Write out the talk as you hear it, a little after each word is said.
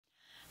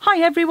Hi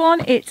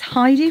everyone, it's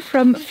Heidi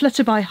from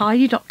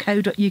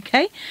flutterbyheidi.co.uk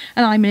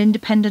and I'm an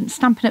independent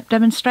Stampin' Up!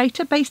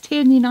 Demonstrator based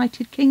here in the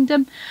United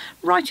Kingdom,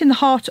 right in the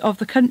heart of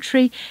the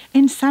country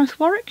in South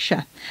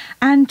Warwickshire.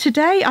 And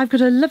today I've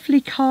got a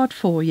lovely card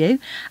for you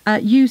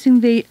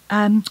using the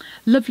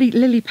lovely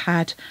lily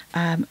pad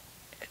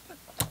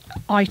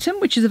item,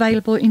 which is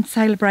available in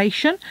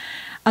Celebration,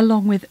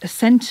 along with a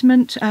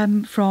sentiment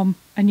from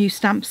a new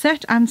stamp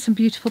set and some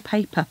beautiful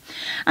paper.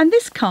 And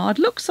this card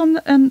looks on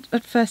the,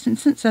 at first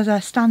instance as a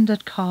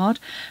standard card,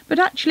 but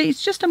actually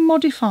it's just a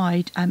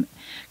modified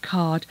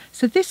card.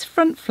 So this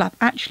front flap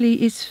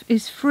actually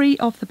is free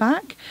of the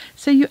back,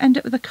 so you end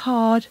up with a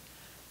card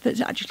that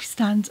actually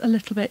stands a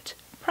little bit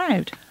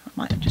proud.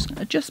 I'm just going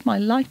to adjust my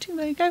lighting,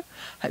 there you go.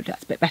 Hope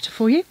that's a bit better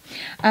for you.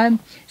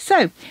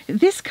 So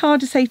this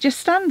card, as I say, just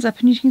stands up,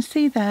 and you can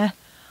see there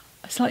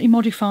slightly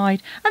modified,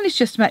 and it's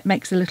just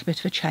makes a little bit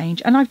of a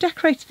change. And I've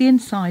decorated the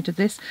inside of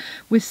this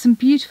with some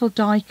beautiful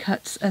die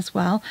cuts as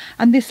well,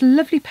 and this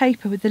lovely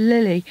paper with the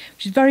lily,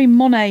 which is very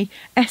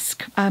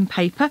Monet-esque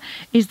paper,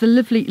 is the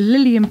lovely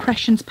Lily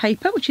Impressions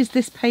paper, which is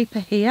this paper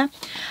here.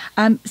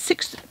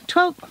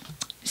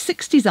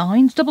 6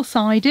 designs,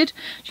 double-sided.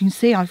 As you can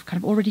see, I've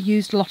kind of already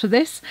used a lot of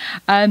this,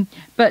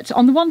 but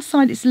on the one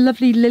side it's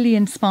lovely lily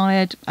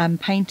inspired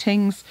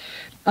paintings,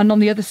 and on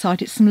the other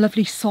side it's some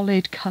lovely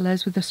solid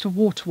colours with just a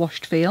water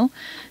washed feel.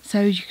 So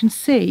as you can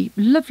see,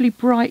 lovely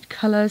bright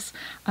colours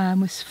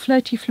with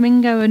flirty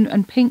flamingo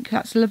and pink.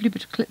 That's a lovely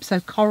bit of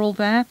calypso coral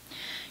there.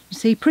 You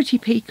see pretty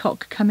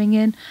peacock coming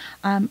in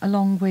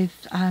along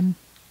with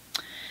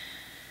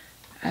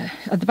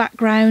at the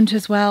background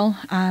as well,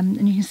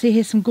 and you can see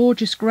here some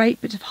gorgeous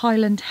great bits of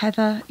Highland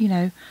heather, you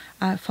know,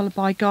 followed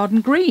by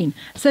garden green.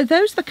 So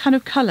those are the kind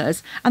of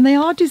colours, and they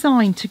are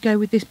designed to go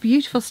with this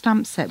beautiful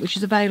stamp set, which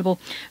is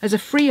available as a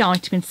free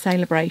item in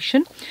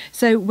Celebration.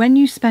 So when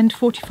you spend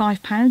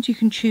 £45 you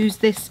can choose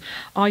this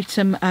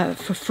item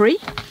for free.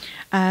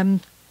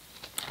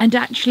 And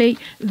actually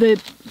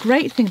the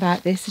great thing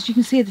about this is you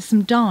can see there's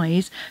some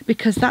dies,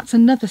 because that's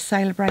another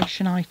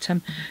Celebration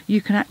item.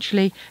 You can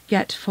actually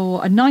get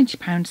for a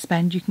 £90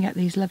 spend, you can get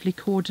these lovely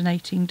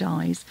coordinating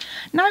dies.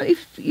 Now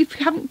if you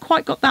haven't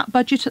quite got that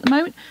budget at the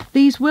moment,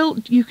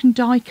 you can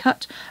die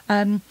cut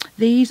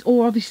these,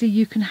 or obviously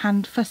you can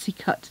hand fussy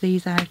cut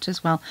these out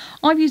as well.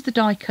 I've used the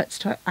die cuts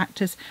to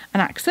act as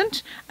an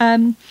accent,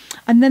 and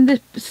then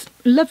the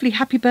lovely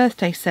happy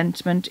birthday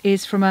sentiment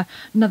is from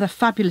another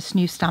fabulous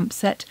new stamp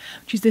set,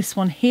 which is this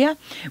one here,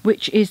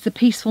 which is the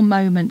Peaceful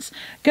Moments.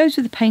 Goes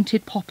with the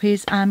painted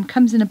poppies and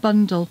comes in a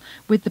bundle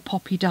with the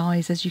poppy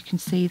dies, as you can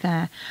see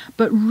there.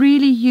 But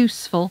really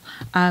useful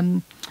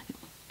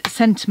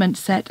sentiment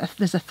set.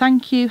 There's a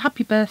thank you,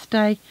 happy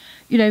birthday,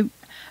 you know,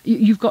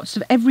 you've got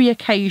sort of every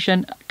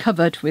occasion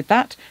covered with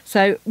that,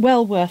 so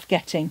well worth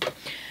getting.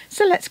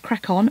 So let's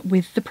crack on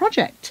with the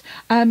project.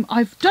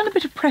 I've done a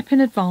bit of prep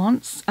in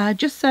advance,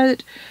 just so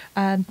that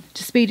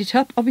to speed it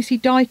up. Obviously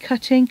die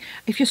cutting,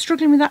 if you're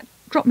struggling with that,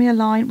 drop me a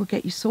line, we'll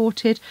get you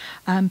sorted,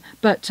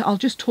 but I'll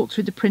just talk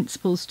through the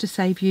principles to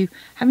save you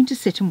having to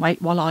sit and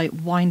wait while I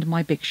wind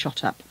my big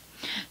shot up.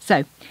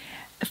 So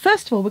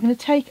first of all, we're going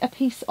to take a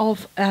piece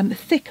of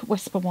thick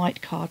Whisper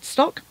White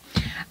cardstock,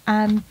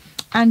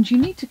 and you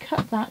need to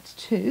cut that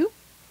to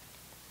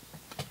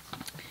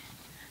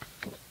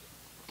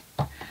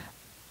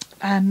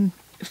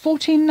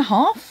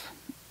 14.5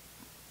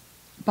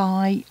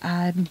 by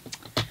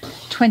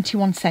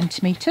 21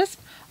 centimetres.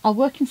 I'll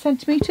work in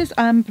centimetres,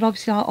 but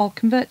obviously I'll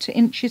convert to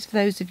inches for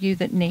those of you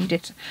that need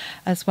it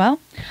as well.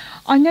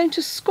 I'm going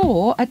to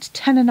score at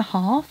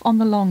 10.5 on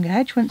the long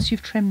edge once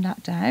you've trimmed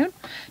that down,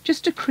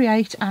 just to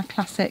create our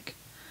classic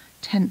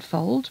tent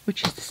fold,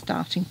 which is the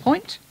starting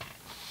point.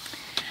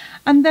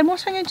 And then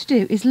what I'm going to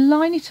do is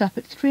line it up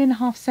at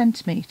 3.5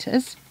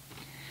 centimetres,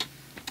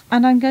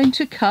 and I'm going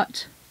to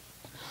cut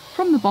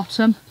from the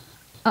bottom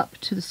up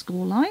to the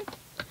score line.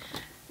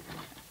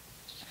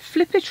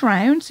 Flip it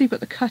round so you've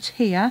got the cut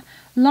here,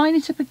 line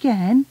it up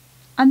again,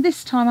 and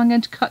this time I'm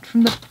going to cut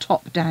from the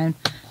top down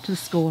to the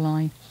score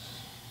line.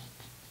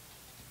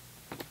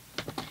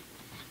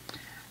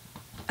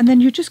 And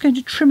then you're just going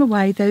to trim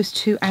away those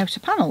two outer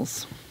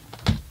panels.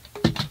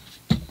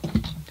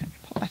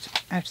 Pop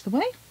that out of the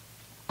way.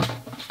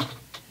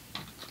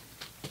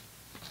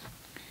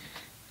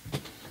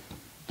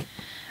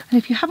 And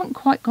if you haven't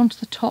quite gone to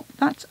the top,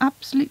 that's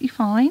absolutely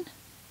fine.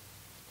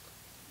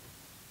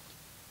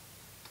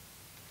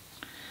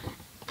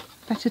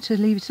 Better to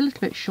leave it a little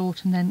bit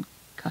short and then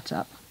cut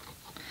up.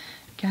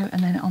 Go,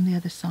 and then on the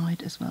other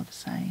side as well, the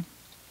same.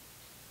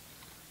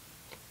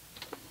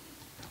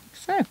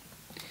 So,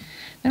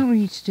 then what we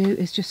need to do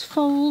is just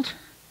fold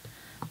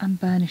and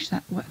burnish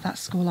that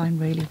score line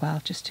really well,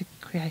 just to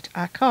create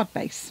our card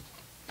base.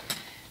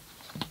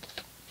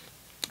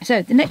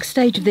 So the next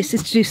stage of this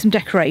is to do some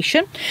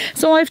decoration.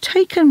 So I've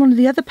taken one of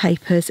the other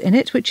papers in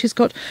it, which has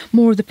got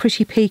more of the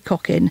pretty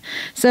peacock in.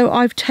 So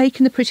I've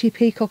taken the pretty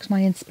peacock as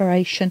my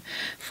inspiration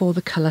for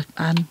the colour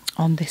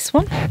on this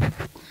one.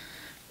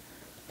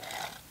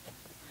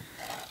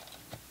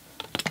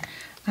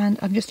 And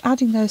I'm just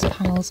adding those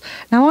panels.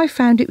 Now I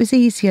found it was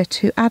easier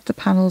to add the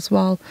panels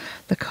while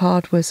the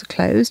card was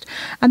closed.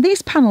 And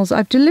these panels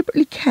I've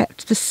deliberately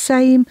kept the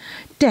same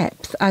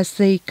depth as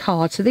the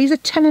card. So these are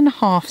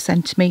 10.5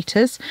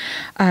 centimetres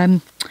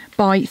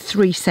by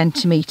 3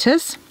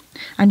 centimetres.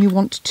 And you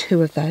want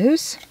 2 of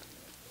those.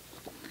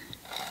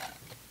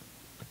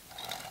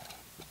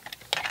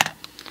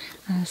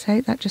 And I say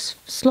that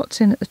just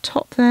slots in at the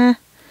top there.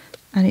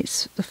 And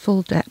it's the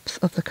full depth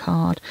of the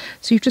card,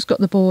 so you've just got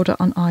the border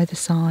on either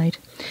side.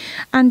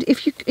 And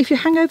if you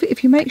hang over,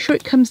 if you make sure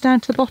it comes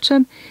down to the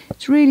bottom,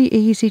 it's really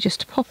easy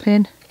just to pop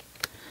in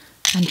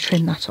and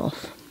trim that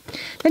off.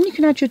 Then you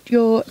can add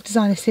your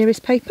designer series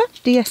paper,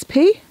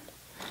 DSP.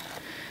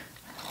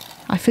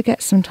 I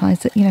forget sometimes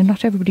that, you know,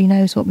 not everybody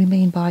knows what we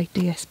mean by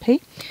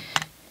DSP.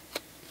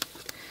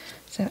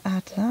 So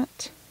add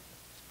that,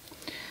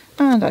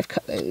 and I've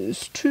cut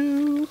those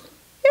two.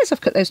 Yes,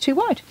 I've cut those too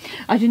wide.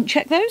 I didn't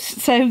check those,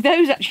 so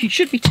those actually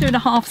should be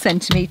 2.5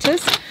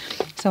 centimetres.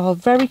 So I'll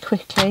very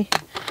quickly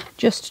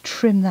just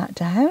trim that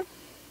down.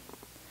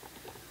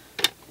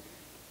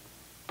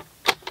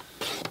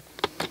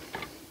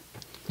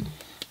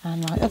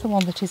 And my other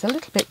one that is a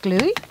little bit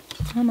gluey,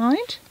 never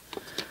mind,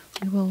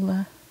 we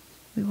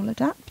will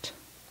adapt.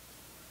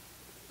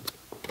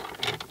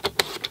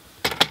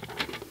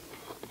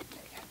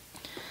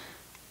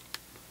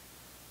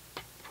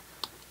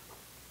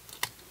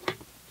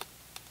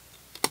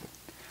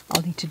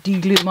 I'll need to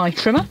de-glue my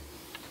trimmer.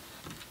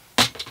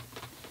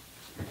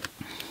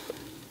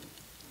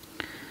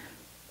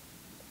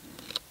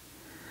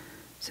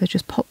 So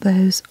just pop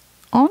those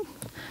on.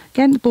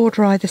 Again, the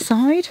border either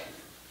side.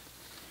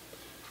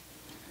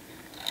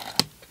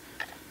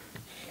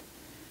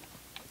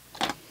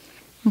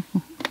 And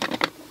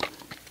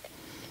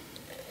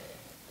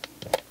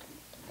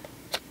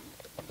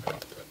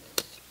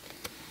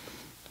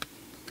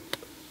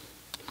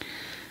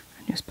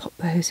just pop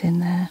those in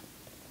there.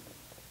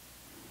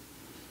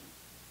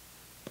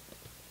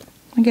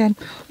 Again,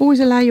 always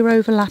allow your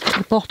overlap at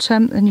the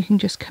bottom, and you can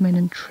just come in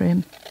and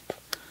trim.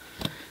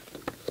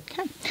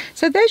 Okay,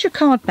 so there's your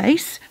card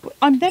base.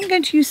 I'm then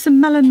going to use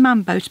some Melon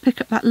Mambo to pick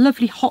up that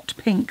lovely hot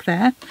pink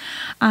there,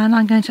 and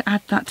I'm going to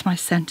add that to my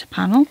centre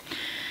panel.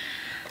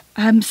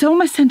 So on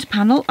my centre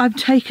panel, I've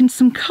taken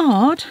some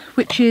card,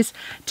 which is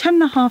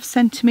 10.5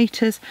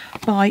 centimetres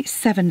by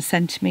 7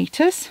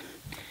 centimetres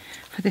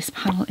for this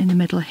panel in the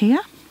middle here.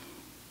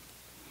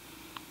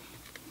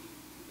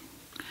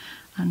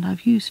 And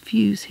I've used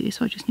fuse here,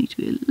 so I just need to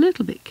be a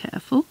little bit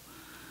careful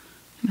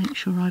to make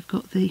sure I've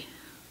got the...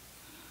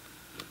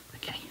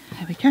 Okay,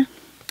 there we go.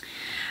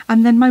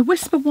 And then my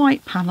Whisper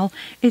White panel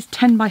is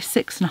 10 by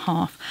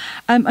 6.5.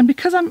 And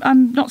because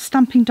I'm not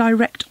stamping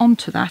direct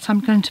onto that, I'm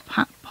going to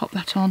pop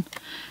that on.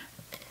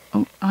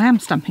 Oh, I am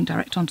stamping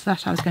direct onto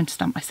that. I was going to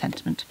stamp my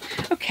sentiment.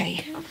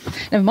 Okay,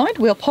 never mind.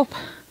 We'll pop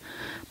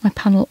my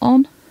panel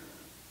on,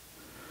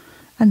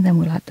 and then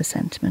we'll add the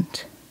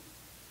sentiment.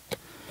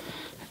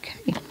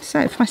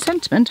 So for my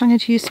sentiment, I'm going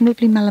to use some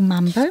lovely Melon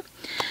Mambo,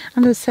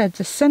 and as I said,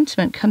 the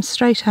sentiment comes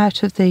straight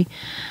out of the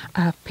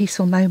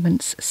Peaceful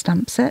Moments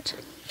stamp set.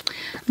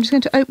 I'm just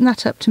going to open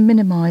that up to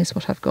minimise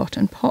what I've got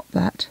and pop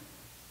that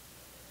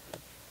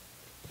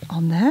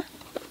on there.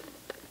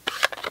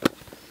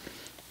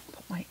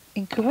 Put my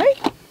ink away,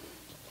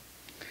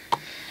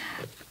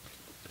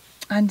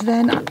 and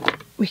then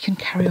we can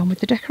carry on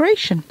with the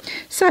decoration.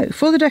 So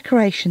for the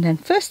decoration then,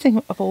 first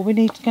thing of all, we're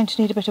going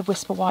to need a bit of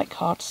Whisper White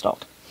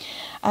cardstock.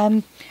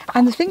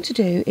 And the thing to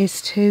do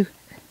is to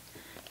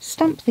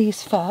stamp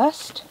these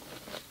first.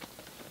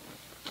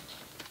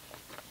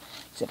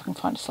 See if I can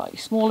find a slightly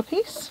smaller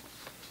piece.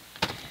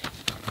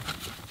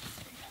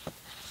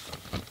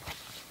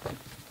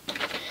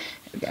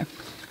 There we go.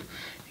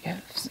 A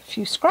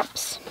few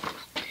scraps.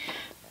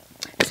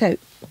 So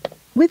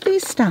with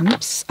these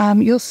stamps,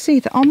 you'll see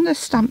that on the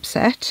stamp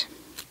set,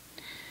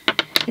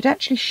 it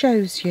actually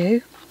shows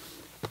you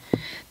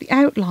the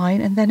outline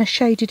and then a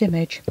shaded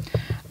image.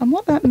 And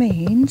what that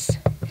means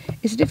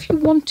is that if you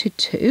wanted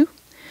to,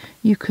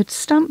 you could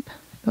stamp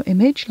your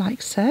image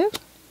like so,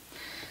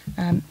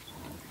 and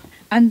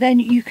then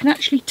you can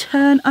actually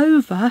turn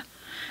over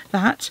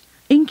that,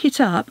 ink it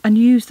up, and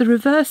use the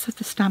reverse of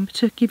the stamp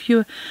to give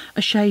you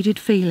a shaded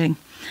feeling.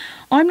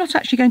 I'm not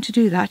actually going to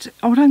do that.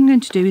 What I'm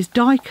going to do is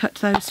die cut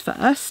those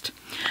first,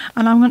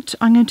 and I'm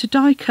going to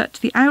die cut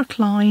the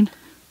outline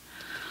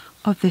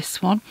of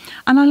this one,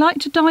 and I like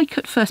to die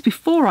cut first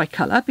before I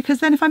colour,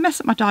 because then if I mess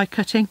up my die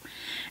cutting,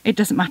 it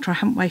doesn't matter, I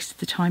haven't wasted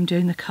the time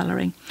doing the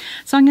colouring.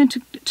 So I'm going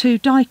to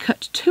die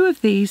cut 2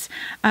 of these,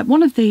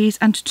 one of these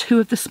and 2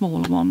 of the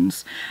smaller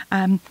ones,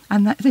 and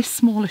this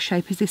smaller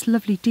shape is this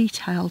lovely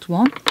detailed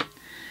one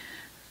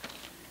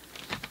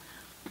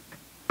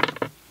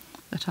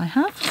that I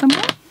have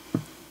somewhere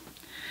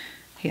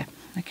here.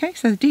 Okay,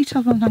 so the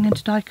detailed one I'm going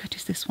to die cut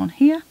is this one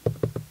here.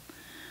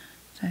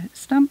 So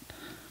stamp.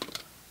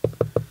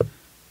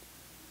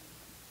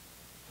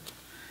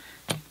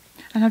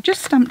 And I've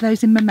just stamped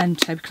those in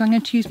Memento because I'm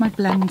going to use my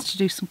blends to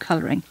do some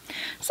colouring.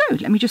 So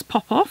let me just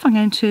pop off. I'm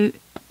going to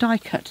die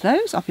cut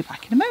those. I'll be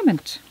back in a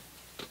moment.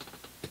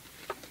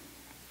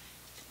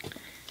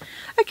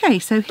 Okay,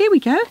 so here we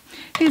go.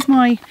 Here's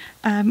my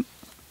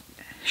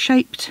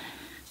shaped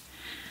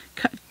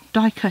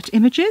die cut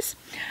images,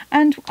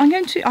 and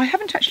I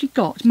haven't actually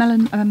got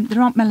melon,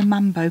 there aren't melon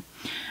mambo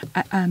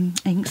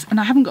inks, and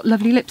I haven't got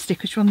lovely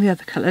lipstick, which are on the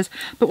other colours,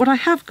 but what I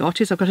have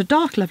got is I've got a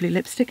dark lovely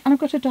lipstick and I've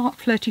got a dark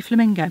flirty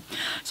flamingo.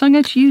 So I'm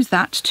going to use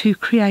that to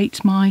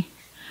create my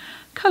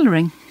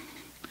colouring.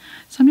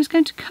 So I'm just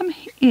going to come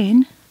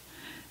in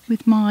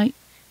with my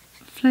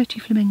flirty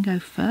flamingo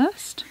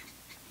first,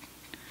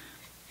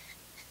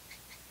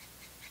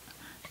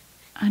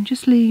 and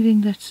just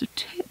leaving the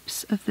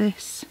tips of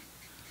this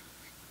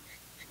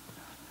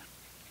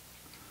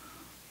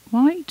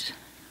white,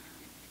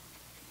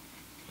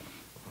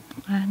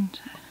 and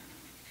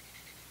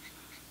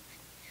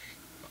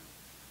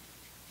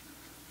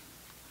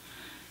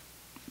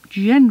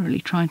generally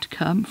trying to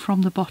come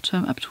from the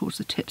bottom up towards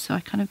the tip, so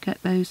I kind of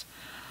get those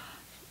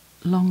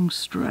long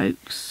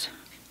strokes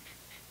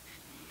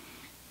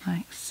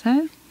like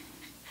so.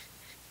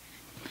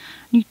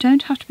 You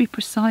don't have to be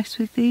precise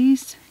with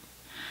these,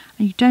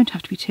 and you don't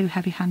have to be too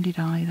heavy-handed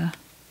either.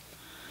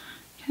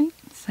 Okay,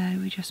 so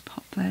we just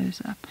pop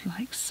those up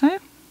like so.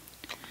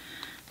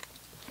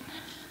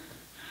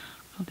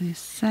 I'll do the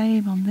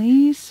same on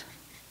these.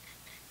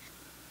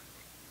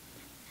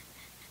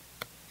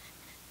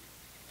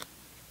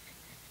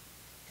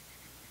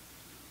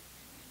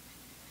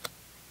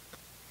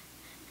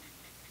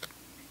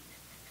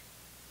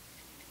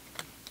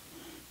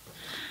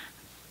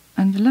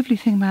 And the lovely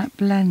thing about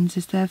blends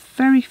is they're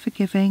very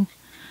forgiving.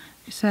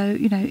 So,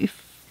 you know,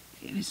 if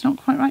it's not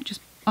quite right,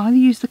 just either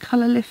use the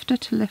colour lifter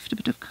to lift a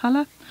bit of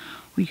colour,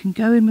 or you can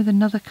go in with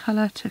another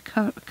colour to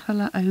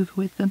colour over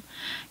with them.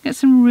 Get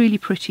some really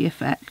pretty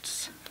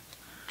effects.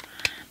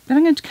 Then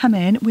I'm going to come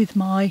in with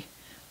my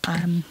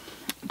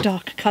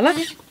darker colour.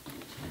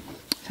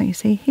 So you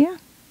see here.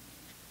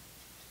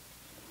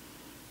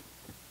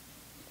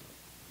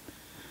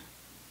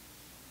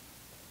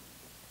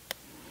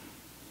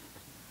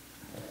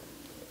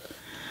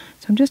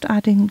 So I'm just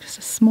adding just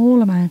a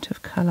small amount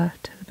of colour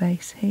to the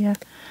base here,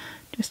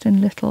 just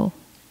in little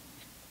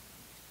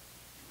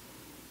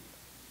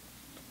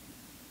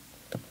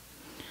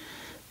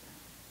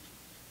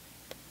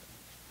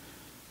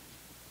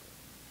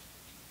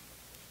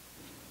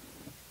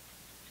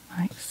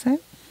like so.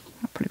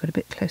 I've probably got a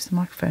bit close to the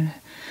microphone,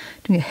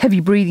 doing a heavy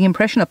breathing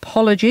impression,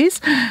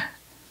 apologies.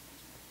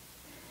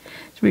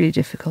 It's really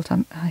difficult.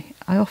 I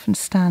often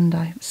stand,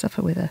 I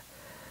suffer with a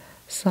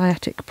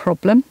sciatic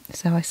problem,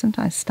 so I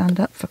sometimes stand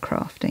up for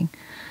crafting,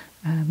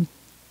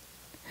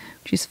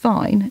 which is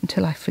fine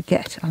until I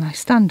forget and I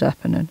stand up,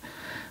 and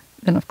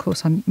then of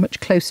course I'm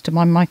much closer to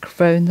my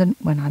microphone than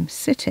when I'm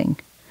sitting,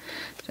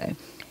 so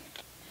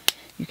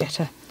you get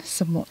a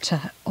somewhat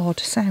odd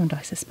sound,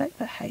 I suspect,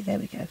 but hey, there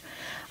we go.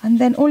 And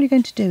then all you're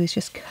going to do is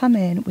just come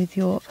in with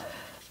your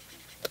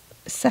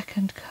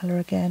second colour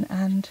again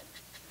and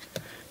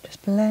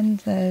just blend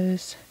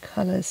those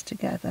colours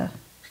together.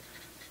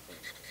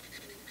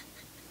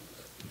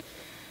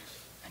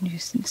 And you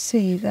can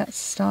see that's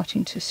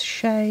starting to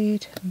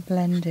shade and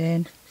blend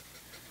in.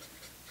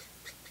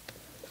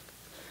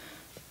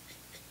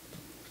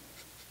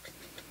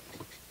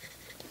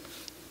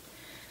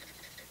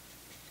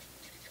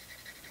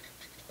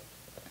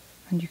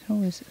 And you can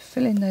always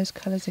fill in those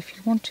colours if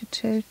you wanted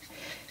to,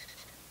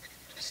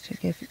 just to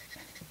give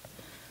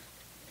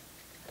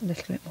a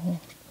little bit more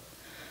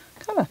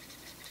colour.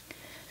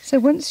 So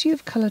once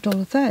you've coloured all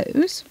of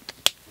those,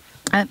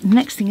 the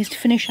next thing is to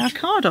finish our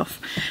card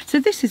off. So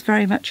this is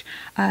very much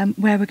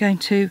where we're going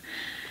to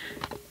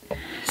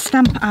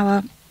stamp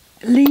our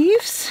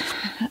leaves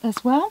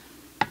as well.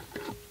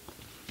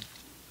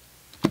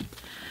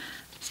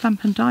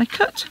 Stamp and die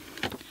cut.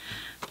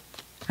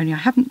 Only I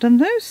haven't done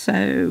those,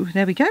 so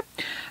there we go.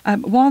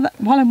 While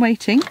I'm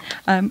waiting,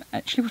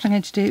 actually what I'm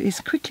going to do is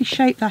quickly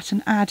shape that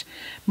and add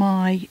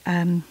my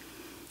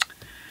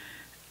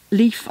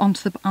leaf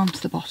onto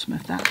the bottom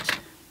of that.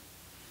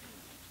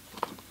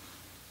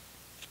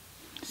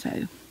 So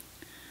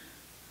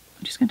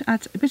I'm just going to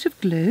add a bit of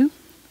glue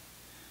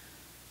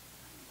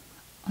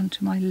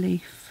onto my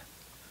leaf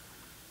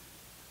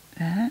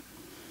there.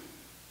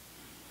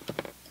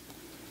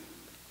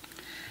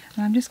 And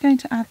I'm just going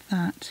to add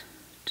that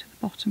to the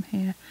bottom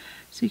here,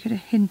 so you get a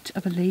hint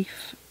of a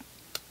leaf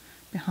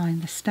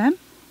behind the stem.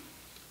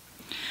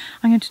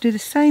 I'm going to do the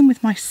same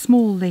with my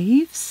small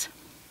leaves,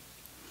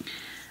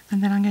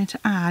 and then I'm going to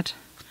add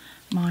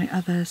my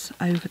others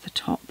over the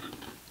top.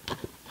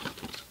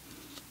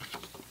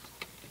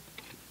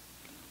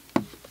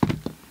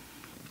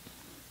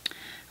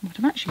 And what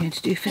I'm actually going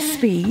to do for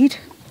speed,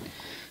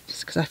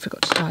 just because I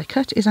forgot to die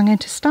cut, is I'm going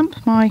to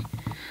stamp my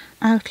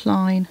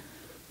outline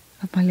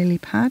of my lily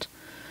pad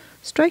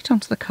straight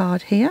onto the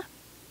card here.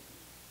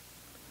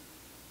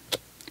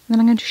 And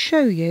then I'm going to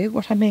show you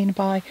what I mean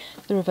by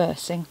the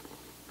reversing.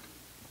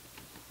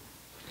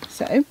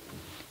 So,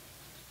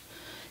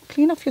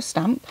 clean off your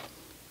stamp,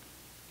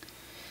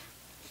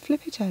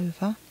 flip it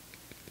over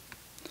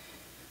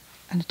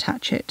and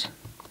attach it.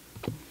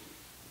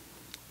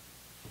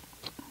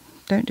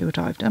 Don't do what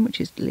I've done, which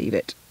is leave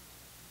it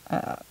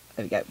there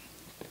we go,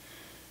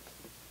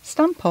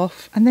 stamp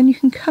off, and then you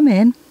can come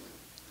in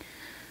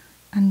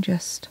and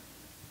just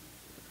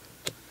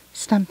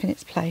stamp in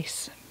its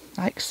place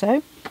like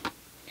so.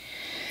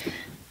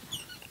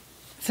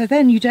 So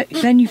then you've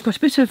got a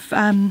bit of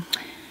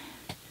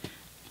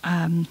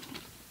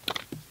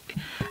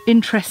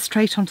interest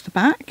straight onto the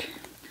back.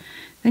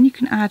 Then you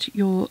can add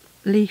your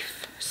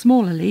leaf,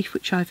 smaller leaf,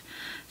 which I've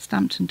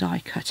stamped and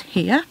die cut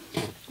here.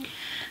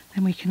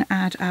 Then we can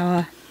add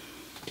our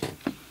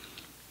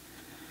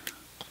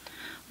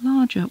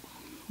larger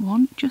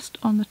one just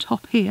on the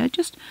top here.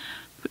 Just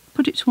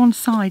put it to one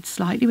side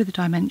slightly with a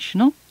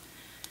dimensional.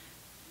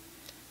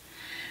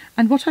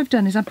 And what I've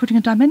done is I'm putting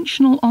a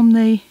dimensional on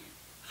the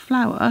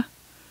flower,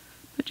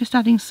 but just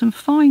adding some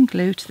fine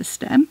glue to the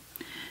stem,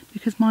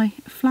 because my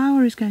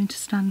flower is going to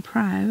stand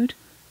proud,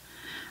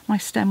 my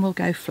stem will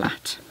go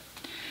flat.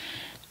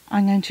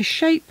 I'm going to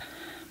shape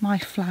my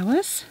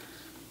flowers,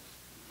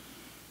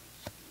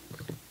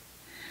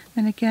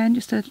 then again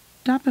just a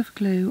dab of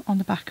glue on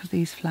the back of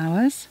these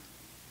flowers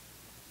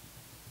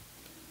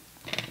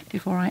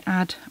before I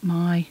add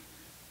my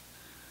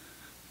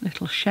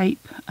little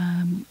shape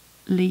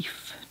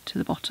leaf to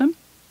the bottom,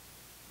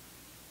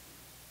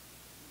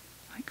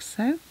 like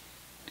so.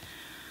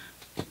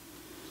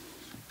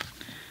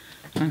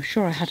 I'm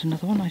sure I had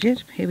another one, I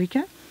did, here we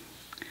go.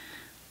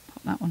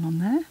 Pop that one on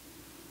there.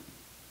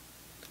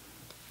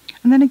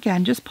 And then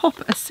again, just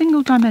pop a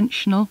single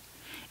dimensional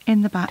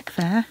in the back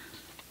there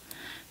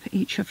for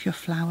each of your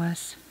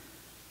flowers.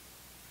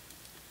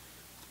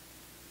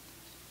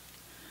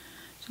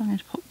 So I'm going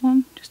to put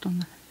one just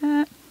on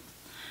there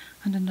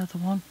and another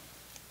one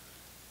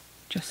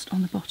just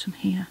on the bottom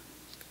here.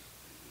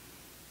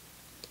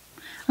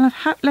 And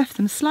I've left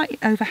them slightly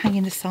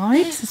overhanging the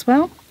sides as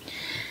well.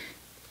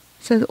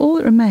 So that all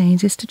that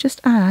remains is to just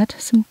add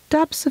some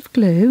dabs of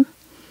glue,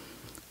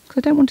 because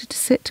I don't want it to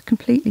sit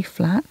completely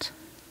flat,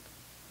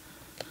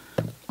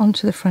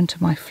 onto the front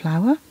of my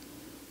flower,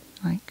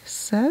 like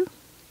so.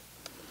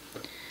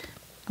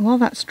 And while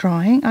that's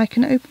drying, I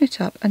can open it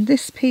up, and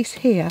this piece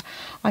here,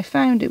 I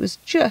found it was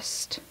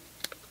just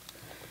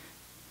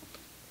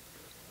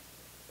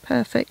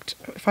perfect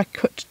if I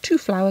cut 2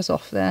 flowers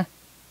off there.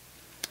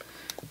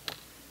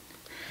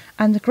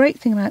 And the great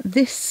thing about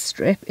this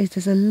strip is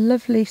there's a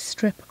lovely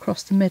strip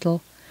across the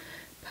middle,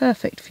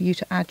 perfect for you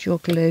to add your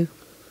glue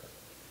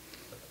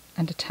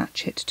and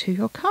attach it to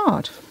your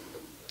card.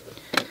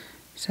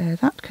 So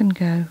that can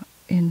go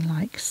in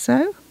like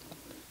so.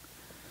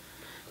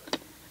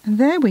 And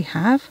there we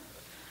have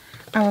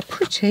our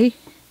pretty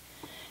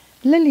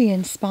lily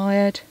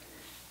inspired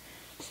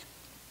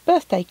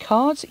birthday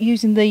cards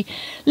using the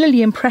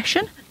lily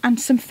impression and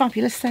some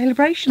fabulous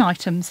celebration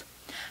items.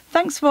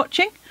 Thanks for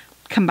watching.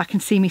 Come back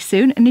and see me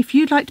soon, and if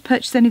you'd like to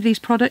purchase any of these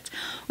products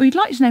or you'd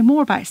like to know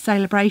more about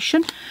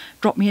celebration,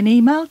 drop me an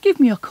email, give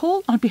me a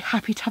call, I'd be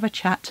happy to have a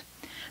chat.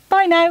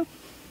 Bye now.